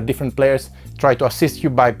 and the other different players try to assist you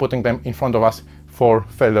by putting them in front of us for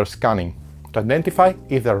further scanning to identify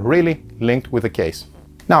if they're really linked with the case.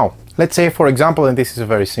 Now, let's say, for example, and this is a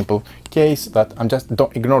very simple case that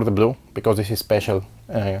don't ignore the blue because this is special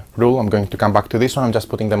rule. I'm going to come back to this one. I'm just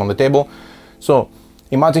putting them on the table. So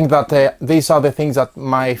imagine that these are the things that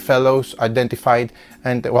my fellows identified,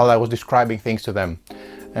 and while I was describing things to them.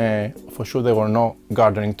 For sure there were no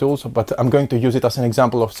gardening tools, but I'm going to use it as an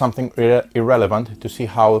example of something irrelevant to see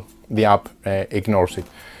how the app ignores it.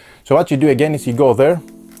 So what you do again is you go there.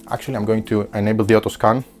 Actually, I'm going to enable the auto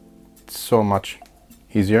scan. It's so much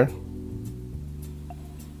easier.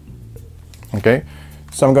 Okay,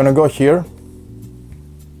 so I'm going to go here.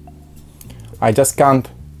 I just scanned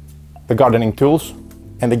the gardening tools,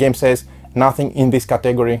 and the game says nothing in this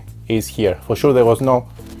category is here. For sure there was no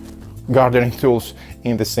gardening tools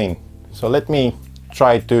in the scene. So let me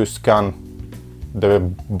try to scan the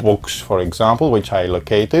books, for example, which I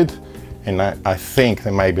located, and I think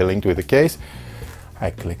they might be linked with the case. I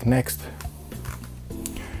click next,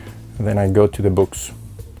 and then I go to the books.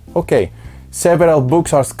 Okay, several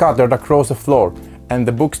books are scattered across the floor, and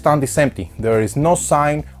the book stand is empty. There is no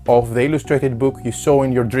sign of the illustrated book you saw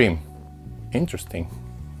in your dream. Interesting.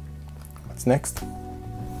 What's next?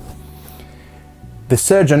 The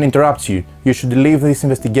surgeon interrupts you. You should leave this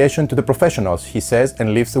investigation to the professionals, he says,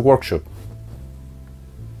 and leaves the workshop.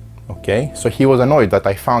 Okay, so he was annoyed that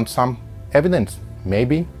I found some evidence.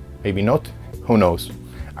 Maybe, maybe not, who knows.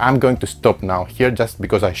 I'm going to stop now here just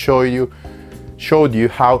because I showed you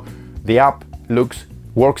how the app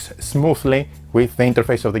works smoothly with the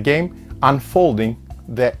interface of the game, unfolding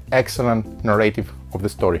the excellent narrative of the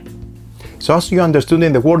story. So as you understood,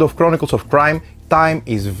 in the world of Chronicles of Crime, time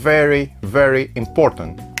is very, very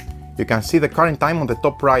important. You can see the current time on the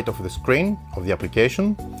top right of the screen of the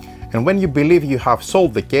application, and when you believe you have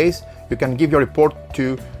solved the case, you can give your report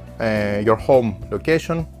to your home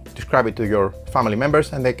location, describe it to your family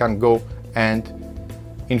members, and they can go and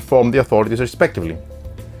inform the authorities respectively.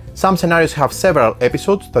 Some scenarios have several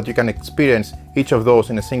episodes that you can experience each of those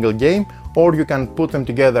in a single game, or you can put them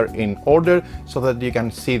together in order so that you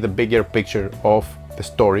can see the bigger picture of the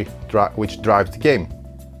story which drives the game.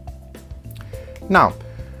 Now,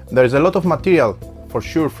 there's a lot of material for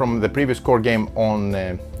sure from the previous core game on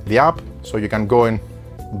the app, so you can go and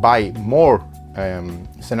buy more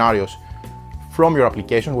scenarios from your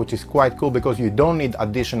application, which is quite cool because you don't need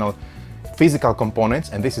additional physical components,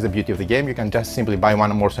 and this is the beauty of the game. You can just simply buy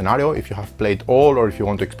one more scenario if you have played all, or if you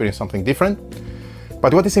want to experience something different.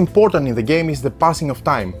 But what is important in the game is the passing of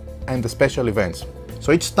time and the special events.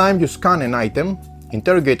 So each time you scan an item,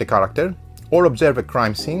 interrogate a character, or observe a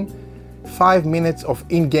crime scene, 5 minutes of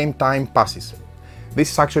in-game time passes.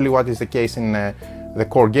 This is actually what is the case in the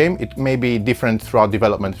core game. It may be different throughout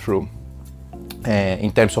development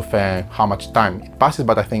in terms of how much time it passes,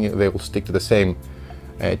 but I think they will stick to the same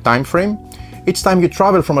time frame. Each time you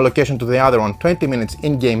travel from a location to the other on 20 minutes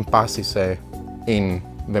in-game passes in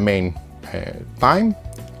the main time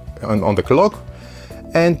on the clock,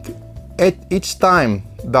 and at each time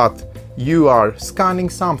that you are scanning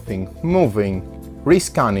something, moving,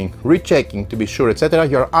 rescanning, rechecking to be sure, etc.,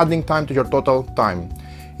 you are adding time to your total time.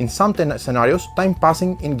 In some scenarios, time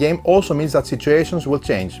passing in game also means that situations will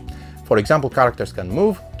change. For example, characters can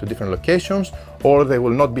move to different locations, or they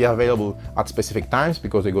will not be available at specific times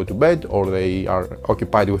because they go to bed or they are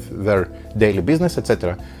occupied with their daily business,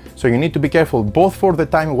 etc. So you need to be careful both for the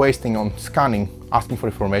time wasting on scanning, asking for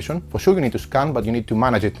information. For sure you need to scan, but you need to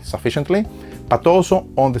manage it sufficiently, but also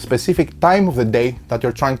on the specific time of the day that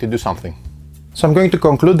you're trying to do something. So I'm going to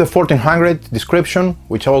conclude the 1400 description,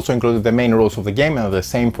 which also included the main rules of the game and the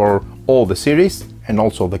same for all the series and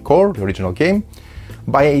also the core, the original game,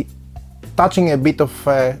 by touching a bit of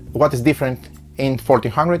what is different in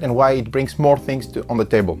 1400 and why it brings more things on the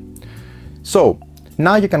table. So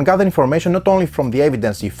now you can gather information not only from the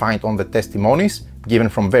evidence you find on the testimonies given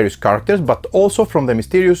from various characters, but also from the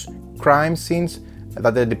mysterious crime scenes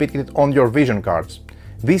that are depicted on your vision cards.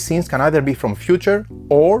 These scenes can either be from future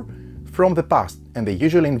or from the past, and they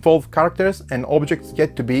usually involve characters and objects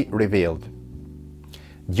yet to be revealed.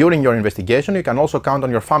 During your investigation, you can also count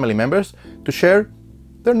on your family members to share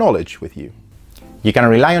their knowledge with you. You can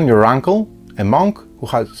rely on your uncle, a monk who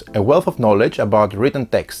has a wealth of knowledge about written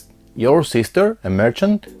text, your sister, a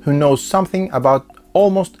merchant who knows something about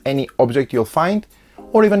almost any object you'll find,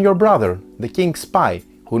 or even your brother, the king's spy,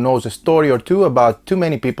 who knows a story or two about too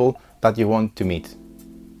many people that you want to meet.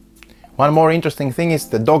 One more interesting thing is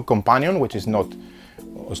the dog companion, which was not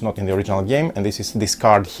in the original game, and this is this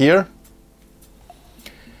card here.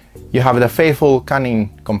 You have the faithful,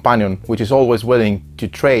 cunning companion, which is always willing to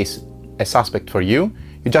trace a suspect for you.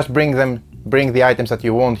 You just bring the items that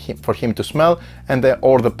you want for him to smell,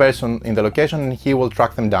 or the person in the location, and he will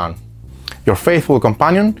track them down. Your faithful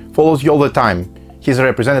companion follows you all the time. He's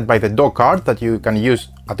represented by the dog card that you can use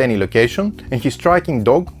at any location, and he's striking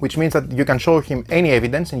dog, which means that you can show him any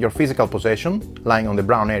evidence in your physical possession, lying on the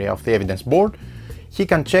brown area of the evidence board. He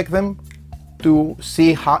can check them to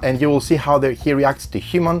see how, and you will see how he reacts to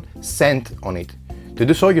human scent on it. To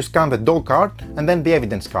do so, you scan the dog card and then the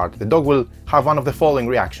evidence card. The dog will have one of the following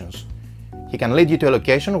reactions. He can lead you to a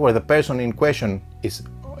location where the person in question is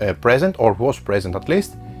present, or was present at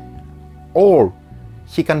least, or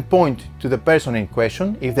he can point to the person in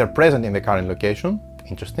question if they're present in the current location.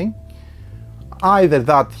 Interesting. Either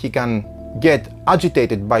that he can get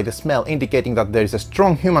agitated by the smell, indicating that there is a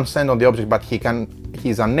strong human scent on the object, but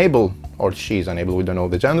he's unable, or she is unable, we don't know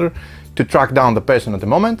the gender, to track down the person at the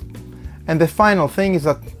moment. And the final thing is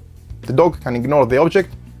that the dog can ignore the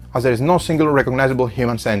object as there is no single recognizable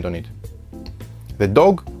human scent on it. The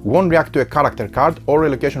dog won't react to a character card or a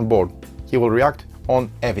location board. He will react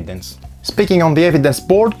on evidence. Speaking on the evidence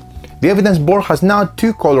board, the evidence board has now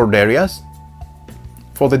two colored areas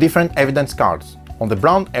for the different evidence cards. On the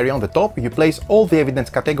brown area on the top, you place all the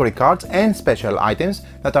evidence category cards and special items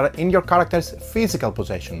that are in your character's physical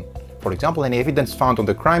possession. For example, any evidence found on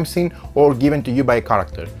the crime scene or given to you by a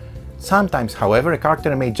character. Sometimes, however, a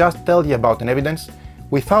character may just tell you about an evidence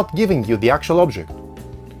without giving you the actual object.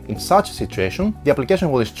 In such a situation, the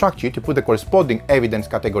application will instruct you to put the corresponding evidence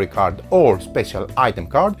category card or special item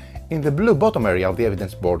card in the blue bottom area of the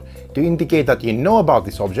evidence board to indicate that you know about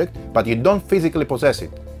this object, but you don't physically possess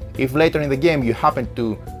it. If later in the game you happen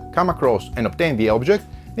to come across and obtain the object,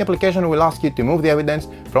 the application will ask you to move the evidence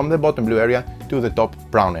from the bottom blue area to the top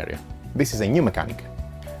brown area. This is a new mechanic.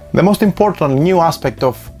 The most important new aspect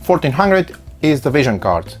of 1400 is the vision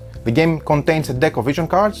cards. The game contains a deck of vision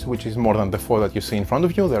cards, which is more than the 4 that you see in front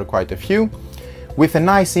of you, there are quite a few, with a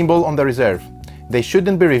nice symbol on the reserve. They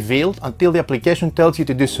shouldn't be revealed until the application tells you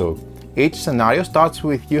to do so. Each scenario starts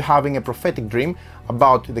with you having a prophetic dream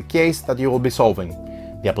about the case that you will be solving.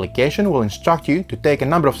 The application will instruct you to take a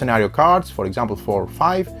number of scenario cards, for example 4 or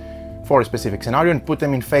 5, for a specific scenario, and put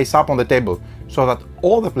them in face up on the table, so that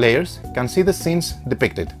all the players can see the scenes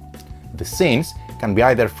depicted. The scenes can be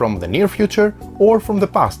either from the near future or from the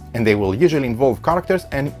past, and they will usually involve characters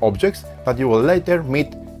and objects that you will later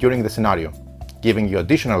meet during the scenario, giving you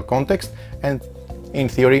additional context and, in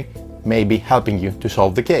theory, maybe helping you to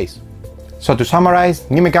solve the case. So to summarize,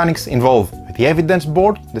 new mechanics involve the evidence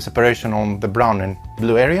board, the separation on the brown and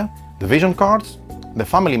blue area, the vision cards, the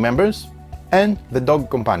family members, and the dog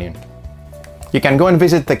companion. You can go and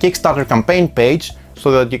visit the Kickstarter campaign page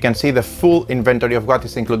so that you can see the full inventory of what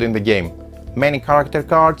is included in the game. Many character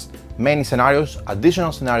cards, many scenarios,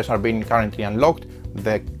 additional scenarios are being currently unlocked.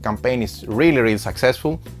 The campaign is really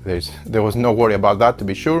successful. There was no worry about that, to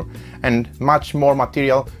be sure, and much more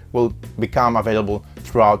material will become available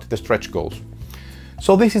throughout the stretch goals.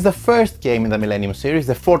 So this is the first game in the Millennium series,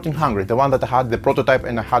 the 1400, the one that I had the prototype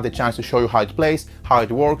and I had the chance to show you how it plays, how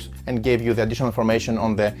it works, and gave you the additional information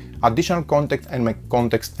on the additional context and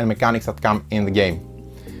mechanics that come in the game.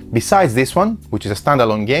 Besides this one, which is a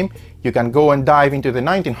standalone game, you can go and dive into the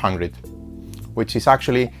 1900, which is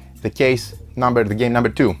actually the case the game number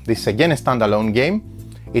 2. This is again a standalone game.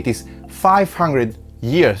 It is 500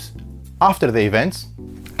 years after the events,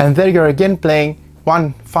 and there you're again playing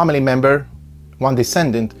one family member, one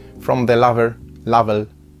descendant from the Lovell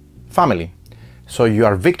family. So you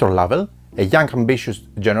are Victor Lovell, a young ambitious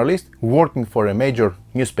journalist working for a major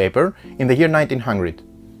newspaper in the year 1900,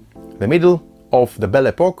 the middle of the Belle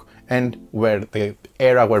Epoque and where the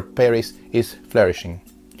era where Paris is flourishing.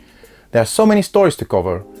 There are so many stories to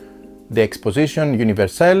cover: the Exposition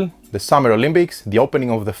Universelle, the Summer Olympics, the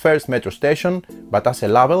opening of the first metro station, but as a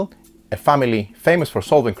Lovell, a family famous for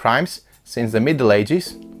solving crimes since the Middle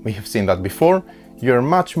Ages, we have seen that before, you're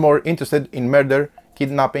much more interested in murder,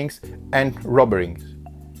 kidnappings and robberies.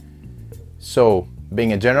 So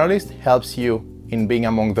being a journalist helps you in being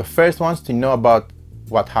among the first ones to know about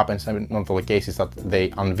what happens in all the cases that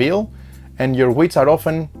they unveil, and your wits are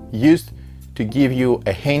often used to give you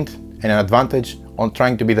a hint and an advantage on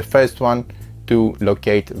trying to be the first one to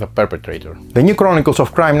locate the perpetrator. The new Chronicles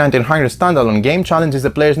of Crime 1900 standalone game challenges the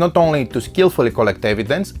players not only to skillfully collect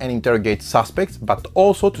evidence and interrogate suspects, but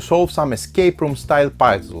also to solve some escape room style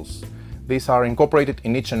puzzles. These are incorporated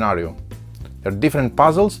in each scenario. There are different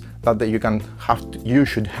puzzles that you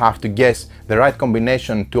should have to guess the right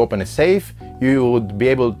combination to open a safe. You would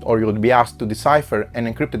be asked to decipher an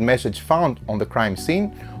encrypted message found on the crime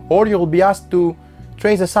scene, or you will be asked to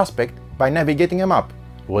trace a suspect by navigating a map.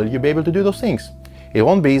 Will you be able to do those things? It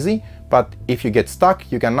won't be easy, but if you get stuck,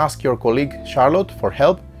 you can ask your colleague Charlotte for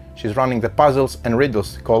help. She's running the puzzles and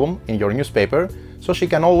riddles column in your newspaper, so she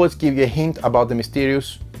can always give you a hint about the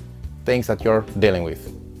mysterious things that you're dealing with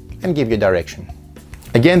and give you direction.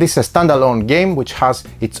 Again, this is a standalone game which has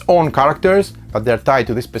its own characters, but they're tied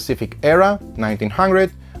to this specific era,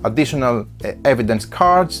 1900, additional evidence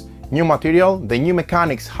cards, new material. The new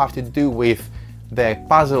mechanics have to do with the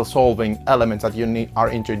puzzle solving elements that are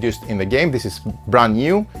introduced in the game. This is brand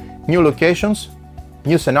new. New locations,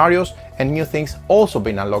 new scenarios and new things also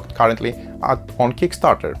being unlocked currently on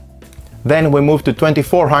Kickstarter. Then we move to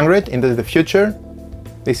 2400 into the future.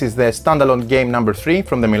 This is the standalone game number 3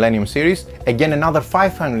 from the Millennium series. Again, another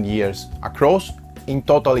 500 years across. In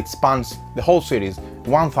total, it spans the whole series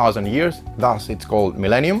 1000 years, thus it's called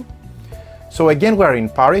Millennium. So again, we're in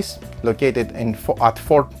Paris, located at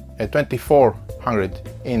 2400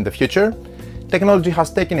 in the future. Technology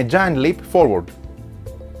has taken a giant leap forward.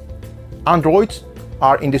 Androids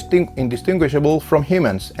are indistinguishable from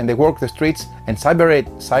humans, and they walk the streets, and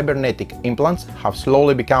cybernetic implants have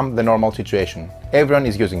slowly become the normal situation. Everyone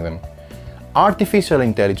is using them. Artificial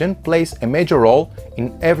intelligence plays a major role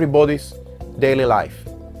in everybody's daily life.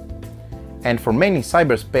 And for many,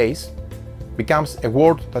 cyberspace becomes a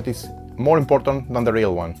word that is more important than the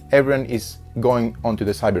real one. Everyone is going onto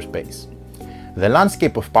the cyberspace. The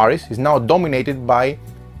landscape of Paris is now dominated by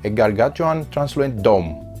a gargantuan translucent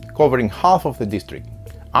dome, covering half of the district.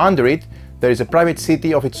 Under it, there is a private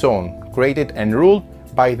city of its own, created and ruled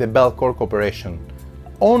by the Belcourt Corporation.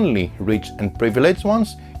 Only rich and privileged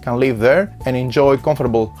ones can live there and enjoy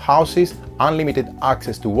comfortable houses, unlimited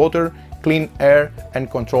access to water, clean air and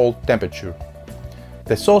controlled temperature.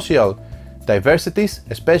 The social diversities,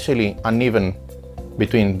 especially uneven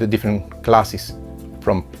between the different classes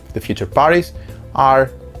from the future Paris,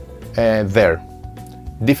 are there.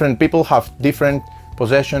 Different people have different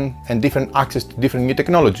possession and different access to different new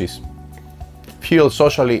technologies.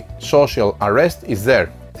 Social unrest is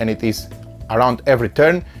there, and it is around every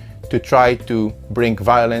turn to try to bring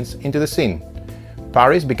violence into the scene.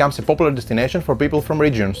 Paris becomes a popular destination for people from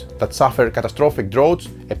regions that suffer catastrophic droughts,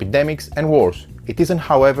 epidemics and wars. It isn't,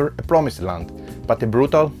 however, a promised land, but a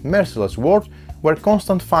brutal, merciless world where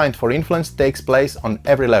constant fight for influence takes place on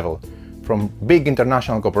every level, from big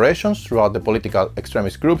international corporations throughout the political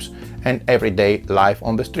extremist groups and everyday life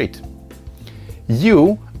on the street.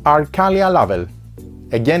 You are Kalia Lovell,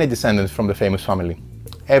 again a descendant from the famous family.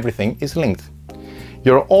 Everything is linked.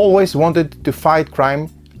 You're always wanted to fight crime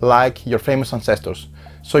like your famous ancestors,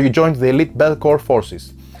 so you joined the elite Belcourt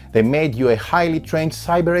forces. They made you a highly trained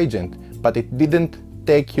cyber agent, but it didn't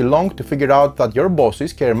take you long to figure out that your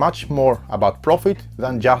bosses care much more about profit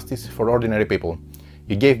than justice for ordinary people.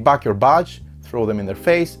 You gave back your badge, threw them in their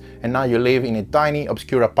face, and now you live in a tiny,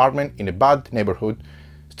 obscure apartment in a bad neighborhood,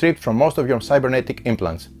 stripped from most of your cybernetic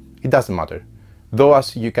implants. It doesn't matter, though,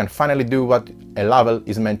 as you can finally do what a Lovell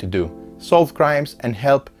is meant to do: solve crimes and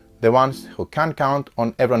help the ones who can't count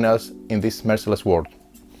on everyone else in this merciless world.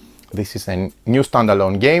 This is a new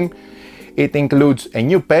standalone game. It includes a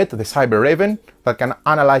new pet, the Cyber Raven, that can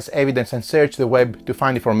analyze evidence and search the web to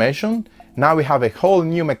find information. Now we have a whole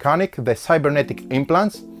new mechanic, the cybernetic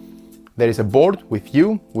implants. There is a board with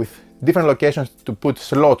you, with different locations to put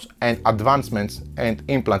slots and advancements and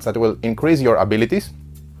implants that will increase your abilities,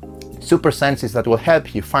 super senses that will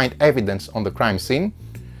help you find evidence on the crime scene,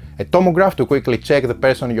 a tomograph to quickly check the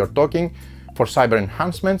person you're talking for cyber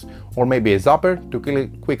enhancements, or maybe a zapper to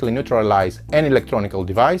quickly neutralize any electronic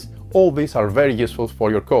device. All these are very useful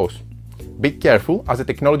for your cause. Be careful, as the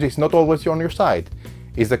technology is not always on your side.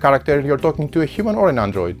 Is the character you're talking to a human or an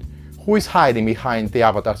android? Who is hiding behind the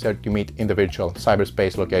avatars that you meet in the virtual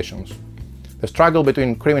cyberspace locations? The struggle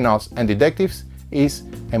between criminals and detectives is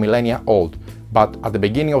a millennia old, but at the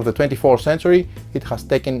beginning of the 24th century, it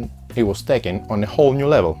was taken on a whole new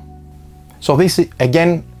level. So this,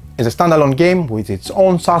 again, is a standalone game with its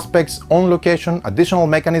own suspects, own location, additional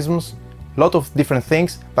mechanisms, lot of different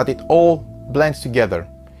things, but it all blends together.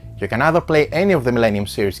 You can either play any of the Millennium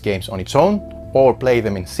series games on its own, or play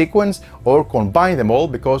them in sequence, or combine them all,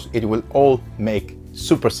 because it will all make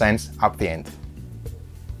super sense at the end.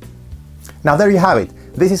 Now there you have it.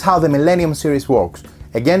 This is how the Millennium series works.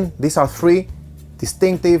 Again, these are three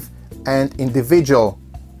distinctive and individual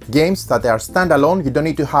games that are standalone. You don't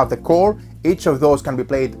need to have the core. Each of those can be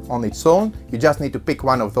played on its own. You just need to pick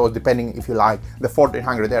one of those, depending if you like the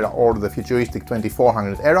 1400 era or the futuristic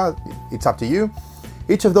 2400 era. It's up to you.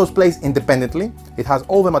 Each of those plays independently. It has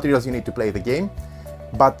all the materials you need to play the game,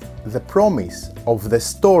 but the promise of the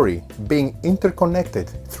story being interconnected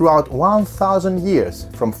throughout 1000 years,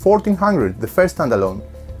 from 1400, the first standalone,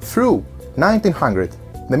 through 1900,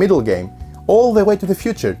 the middle game, all the way to the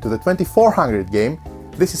future, to the 2400 game,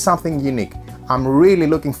 this is something unique. I'm really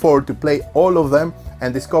looking forward to play all of them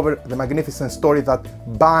and discover the magnificent story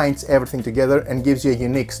that binds everything together and gives you a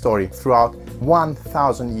unique story throughout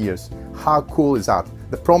 1000 years. How cool is that?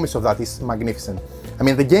 The promise of that is magnificent. I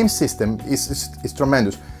mean, the game system is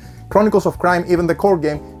tremendous. Chronicles of Crime, even the core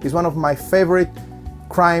game, is one of my favorite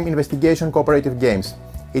crime investigation cooperative games.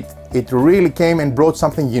 It really came and brought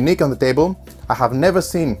something unique on the table. I have never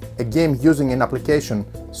seen a game using an application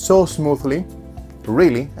so smoothly,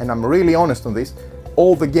 really, and I'm really honest on this.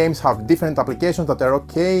 All the games have different applications that are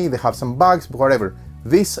okay, they have some bugs, whatever.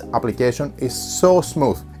 This application is so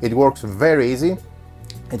smooth. It works very easy.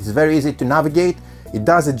 It is very easy to navigate. It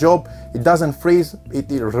does a job. It doesn't freeze. It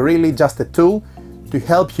is really just a tool to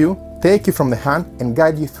help you, take you from the hand and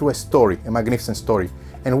guide you through a story, a magnificent story.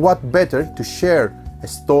 And what better to share a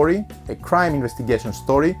story, a crime investigation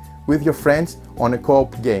story, with your friends on a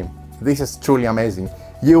co-op game. This is truly amazing.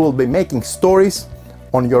 You will be making stories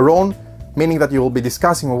on your own, meaning that you will be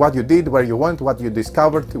discussing what you did, where you went, what you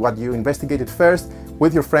discovered, what you investigated first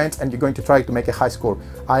with your friends, and you're going to try to make a high score.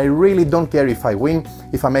 I really don't care if I win,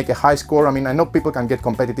 if I make a high score. I mean, I know people can get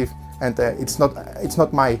competitive, and it's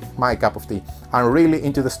not my cup of tea. I'm really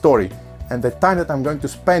into the story, and the time that I'm going to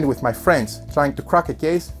spend with my friends trying to crack a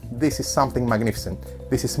case, this is something magnificent.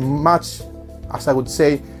 This is much, as I would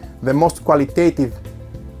say, the most qualitative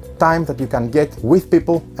time that you can get with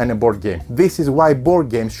people and a board game. This is why board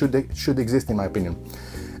games should exist, in my opinion.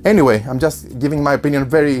 Anyway, I'm just giving my opinion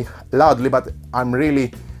very loudly, but I'm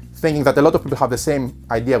really thinking that a lot of people have the same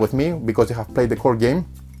idea with me because they have played the core game.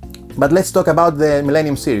 But let's talk about the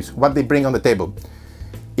Millennium series, what they bring on the table.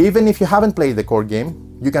 Even if you haven't played the core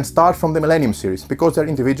game, you can start from the Millennium series because they're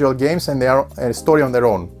individual games and they are a story on their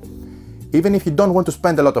own. Even if you don't want to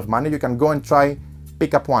spend a lot of money, you can go and try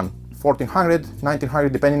pick up one, 1400,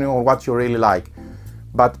 1900, depending on what you really like.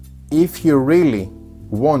 But if you really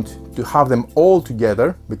want to have them all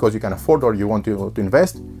together because you can afford or you want to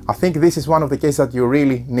invest, I think this is one of the cases that you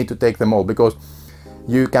really need to take them all, because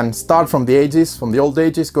you can start from the old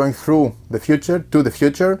ages, going through the future to the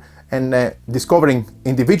future and discovering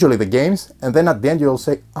individually the games, and then at the end you'll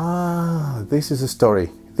say, ah, this is a story,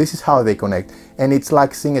 this is how they connect, and it's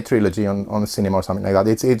like seeing a trilogy on cinema or something like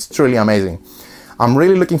that. It's truly amazing. I'm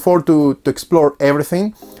really looking forward to explore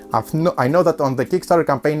everything. I know that on the Kickstarter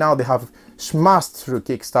campaign now they have smashed through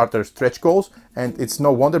Kickstarter stretch goals, and it's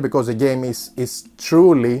no wonder because the game is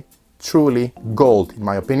truly gold, in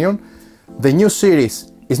my opinion. The new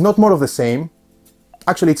series is not more of the same.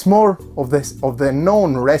 Actually, it's more of the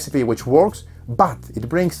known recipe which works, but it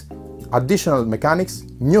brings additional mechanics,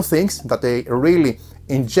 new things that they really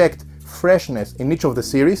inject freshness in each of the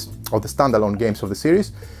series, of the standalone games of the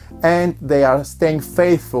series, and they are staying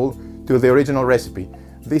faithful to the original recipe.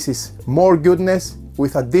 This is more goodness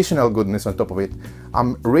with additional goodness on top of it.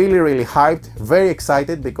 I'm really hyped, very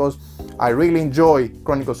excited, because I really enjoy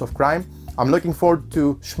Chronicles of Crime. I'm looking forward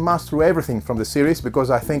to smash through everything from the series because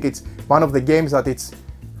I think it's one of the games that it's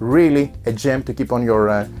really a gem to keep on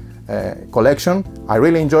your collection. I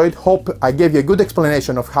really enjoyed. Hope I gave you a good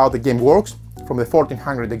explanation of how the game works from the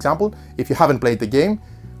 1400 example. If you haven't played the game,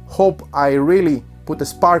 hope I really put a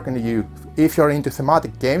spark in you if you're into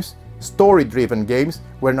thematic games, story-driven games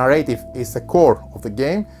where narrative is the core of the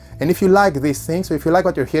game. And if you like these things, or if you like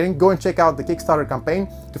what you're hearing, go and check out the Kickstarter campaign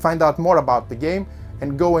to find out more about the game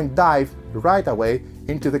and go and dive right away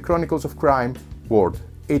into the Chronicles of Crime world.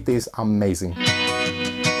 It is amazing.